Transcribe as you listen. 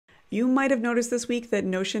You might have noticed this week that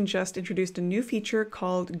Notion just introduced a new feature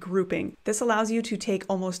called grouping. This allows you to take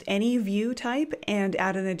almost any view type and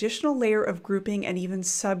add an additional layer of grouping and even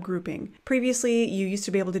subgrouping. Previously, you used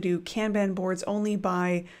to be able to do Kanban boards only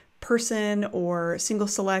by person or single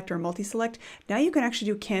select or multi-select. Now you can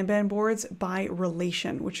actually do Kanban boards by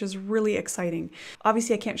relation, which is really exciting.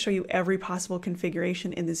 Obviously, I can't show you every possible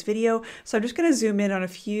configuration in this video, so I'm just going to zoom in on a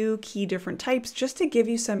few key different types just to give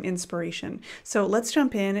you some inspiration. So let's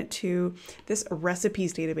jump in to this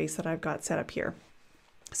recipes database that I've got set up here.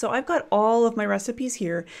 So I've got all of my recipes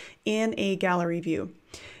here in a gallery view.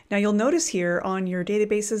 Now you'll notice here on your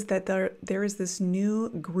databases that there is this new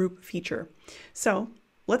group feature. So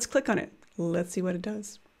let's click on it. Let's see what it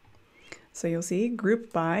does. So you'll see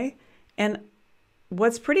group by, and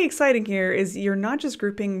what's pretty exciting here is you're not just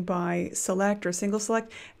grouping by select or single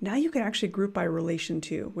select. Now you can actually group by relation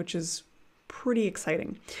to, which is pretty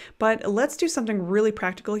exciting. But let's do something really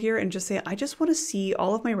practical here and just say, I just want to see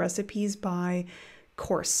all of my recipes by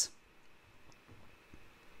course.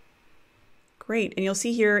 Great. And you'll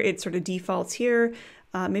see here, it sort of defaults here.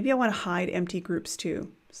 Maybe I want to hide empty groups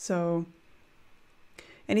too. So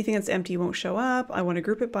anything that's empty won't show up. I want to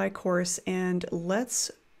group it by course, and let's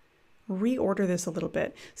reorder this a little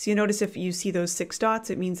bit. So you notice if you see those 6 dots,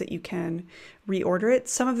 it means that you can reorder it.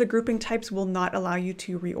 Some of the grouping types will not allow you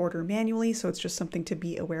to reorder manually, so it's just something to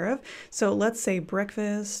be aware of. So let's say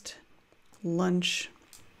breakfast, lunch.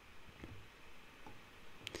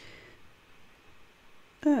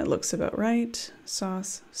 It looks about right.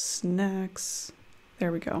 Sauce, snacks.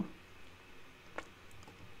 There we go.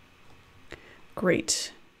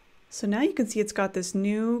 Great. So now you can see it's got this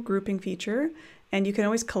new grouping feature, and you can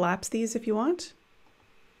always collapse these if you want.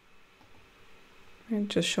 And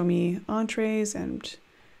just show me entrees and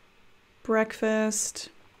breakfast.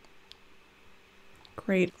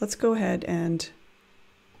 Great. Let's go ahead and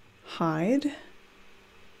hide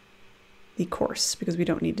the course because we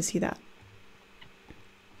don't need to see that.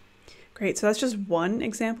 Great. So that's just one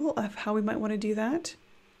example of how we might want to do that.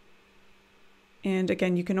 And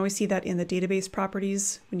again, you can always see that in the database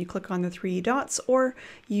properties when you click on the 3 dots, or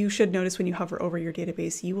you should notice when you hover over your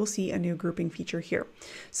database, you will see a new grouping feature here.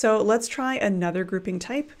 So let's try another grouping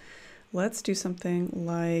type. Let's do something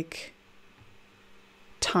like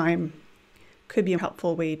time. Could be a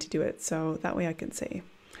helpful way to do it. So that way I can say,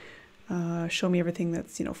 show me everything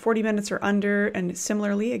that's 40 minutes or under. And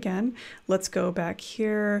similarly, again, let's go back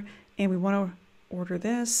here and we want to order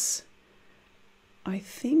this. I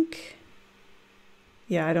think,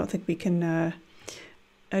 yeah, I don't think we can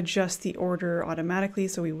adjust the order automatically,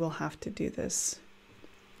 so we will have to do this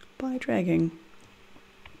by dragging.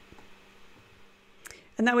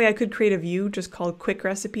 And that way I could create a view just called quick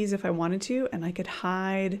recipes if I wanted to, and I could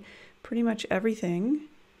hide pretty much everything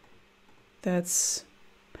that's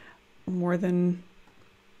more than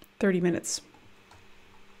 30 minutes.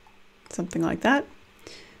 Something like that.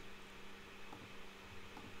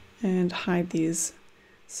 And hide these.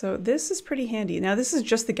 So this is pretty handy. Now this is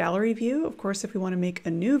just the gallery view. Of course, if we want to make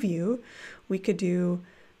a new view, we could do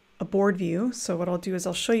a board view. So what I'll do is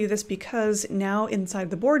I'll show you this because now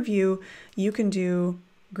inside the board view, you can do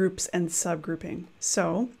groups and subgrouping.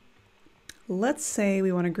 So let's say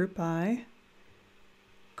we want to group by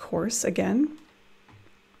course again,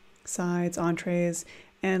 sides, entrees,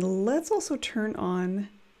 and let's also turn on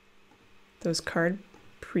those card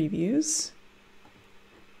previews,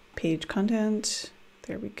 page content.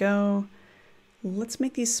 There we go. Let's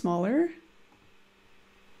make these smaller.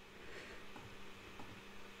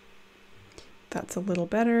 That's a little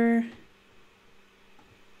better.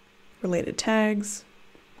 Related tags,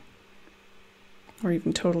 or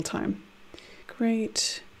even total time.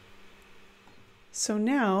 Great. So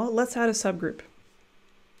now let's add a subgroup.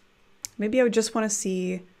 Maybe I would just want to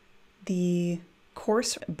see the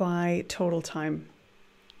course by total time.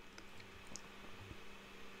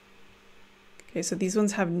 Okay, so these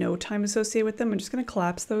ones have no time associated with them. I'm just going to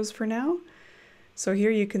collapse those for now. So here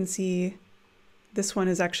you can see this one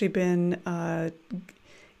has actually been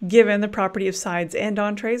given the property of sides and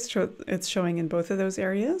entrees. So it's showing in both of those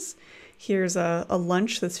areas. Here's a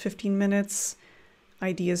lunch that's 15 minutes,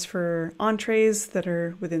 ideas for entrees that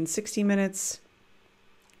are within 60 minutes,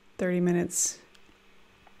 30 minutes.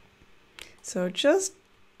 So it just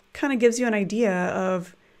kind of gives you an idea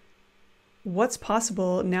of what's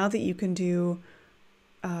possible now that you can do,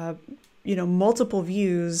 multiple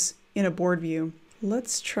views in a board view.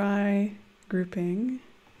 Let's try grouping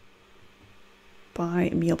by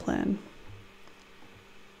meal plan.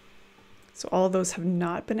 So all of those have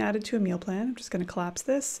not been added to a meal plan. I'm just going to collapse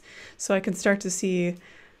this so I can start to see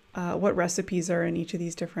what recipes are in each of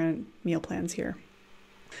these different meal plans here.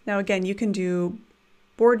 Now again, you can do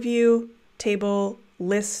board view, table,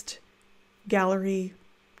 list, gallery,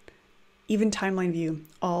 even timeline view,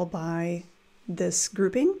 all by this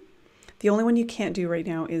grouping. The only one you can't do right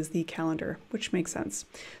now is the calendar, which makes sense.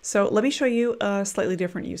 So let me show you a slightly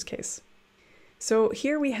different use case. So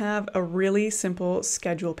here we have a really simple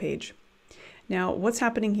schedule page. Now what's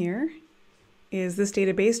happening here is this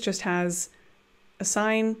database just has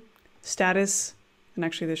assign, status, and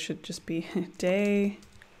actually this should just be day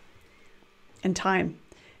and time.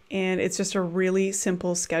 And it's just a really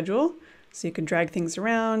simple schedule. So you can drag things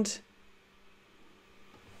around,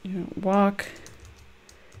 walk,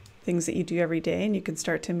 things that you do every day, and you can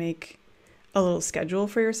start to make a little schedule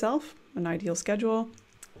for yourself, an ideal schedule.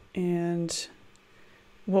 And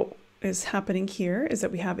what is happening here is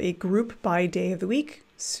that we have a group by day of the week,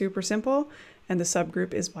 super simple, and the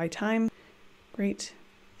subgroup is by time. Great.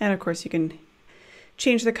 And of course you can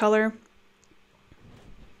change the color.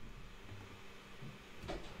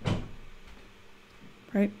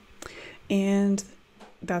 Right? And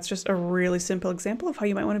that's just a really simple example of how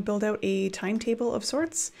you might want to build out a timetable of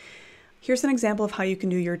sorts. Here's an example of how you can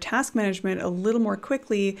do your task management a little more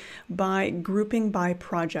quickly by grouping by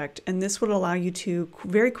project. And this would allow you to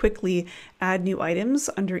very quickly add new items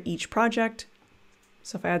under each project.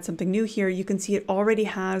 So if I add something new here, you can see it already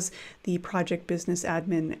has the project business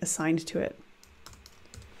admin assigned to it.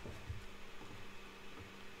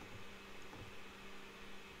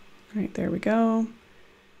 All right, there we go.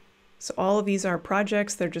 So all of these are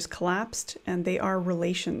projects, they're just collapsed, and they are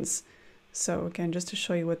relations. So again, just to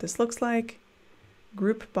show you what this looks like,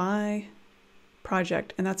 group by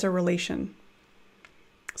project, and that's a relation.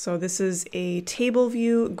 So this is a table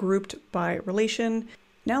view grouped by relation.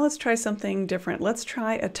 Now let's try something different. Let's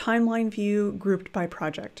try a timeline view grouped by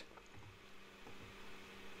project.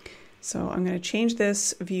 So I'm going to change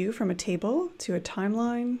this view from a table to a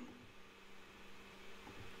timeline.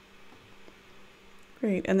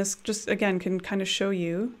 Great, and this just, again, can kind of show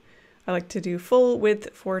you, I like to do full width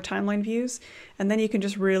for timeline views, and then you can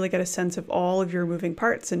just really get a sense of all of your moving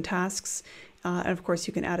parts and tasks. And of course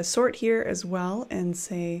you can add a sort here as well and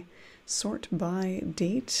say sort by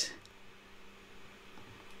date.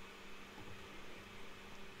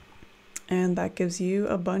 And that gives you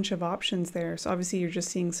a bunch of options there. So obviously you're just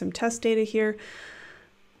seeing some test data here,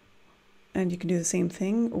 and you can do the same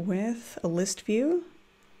thing with a list view.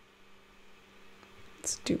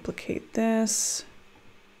 Let's duplicate this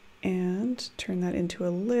and turn that into a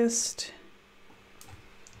list.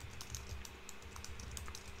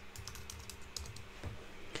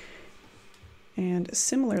 And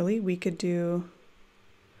similarly, we could do,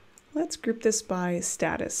 let's group this by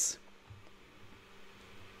status.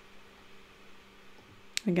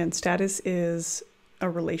 Again, status is a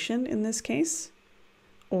relation in this case,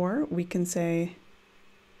 or we can say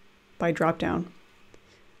by dropdown.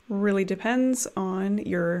 Really depends on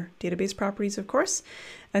your database properties, of course.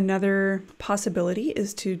 Another possibility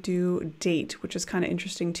is to do date, which is kind of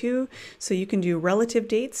interesting too. So you can do relative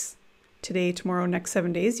dates, today, tomorrow, next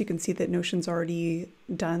 7 days. You can see that Notion's already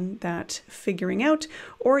done that figuring out,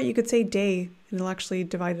 or you could say day, and it'll actually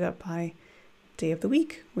divide it up by day of the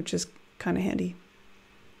week, which is kind of handy.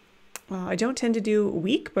 I don't tend to do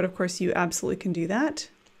week, but of course you absolutely can do that.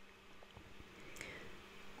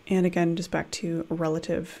 And again, just back to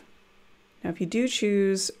relative. Now, if you do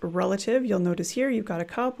choose relative, you'll notice here you've got a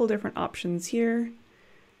couple different options here.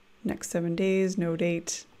 Next 7 days, no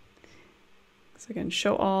date. So again,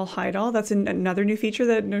 show all, hide all. That's another new feature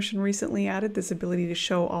that Notion recently added, this ability to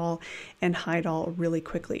show all and hide all really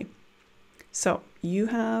quickly. So you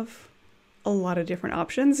have a lot of different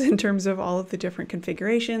options in terms of all of the different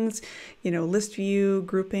configurations, list view,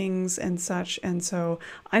 groupings and such. And so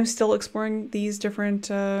I'm still exploring these different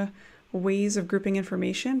ways of grouping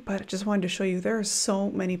information, but I just wanted to show you there are so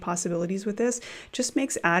many possibilities with this. Just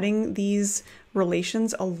makes adding these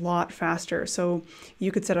relations a lot faster. So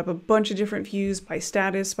you could set up a bunch of different views by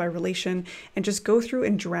status, by relation, and just go through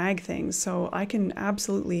and drag things. So I can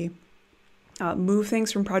absolutely move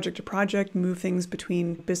things from project to project, move things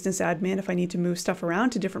between business admin. If I need to move stuff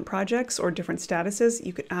around to different projects or different statuses,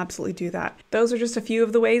 you could absolutely do that. Those are just a few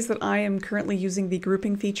of the ways that I am currently using the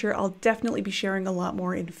grouping feature. I'll definitely be sharing a lot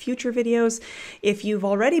more in future videos. If you've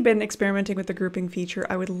already been experimenting with the grouping feature,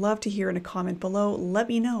 I would love to hear in a comment below. Let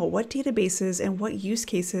me know what databases and what use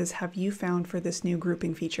cases have you found for this new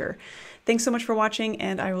grouping feature. Thanks so much for watching,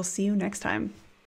 and I will see you next time.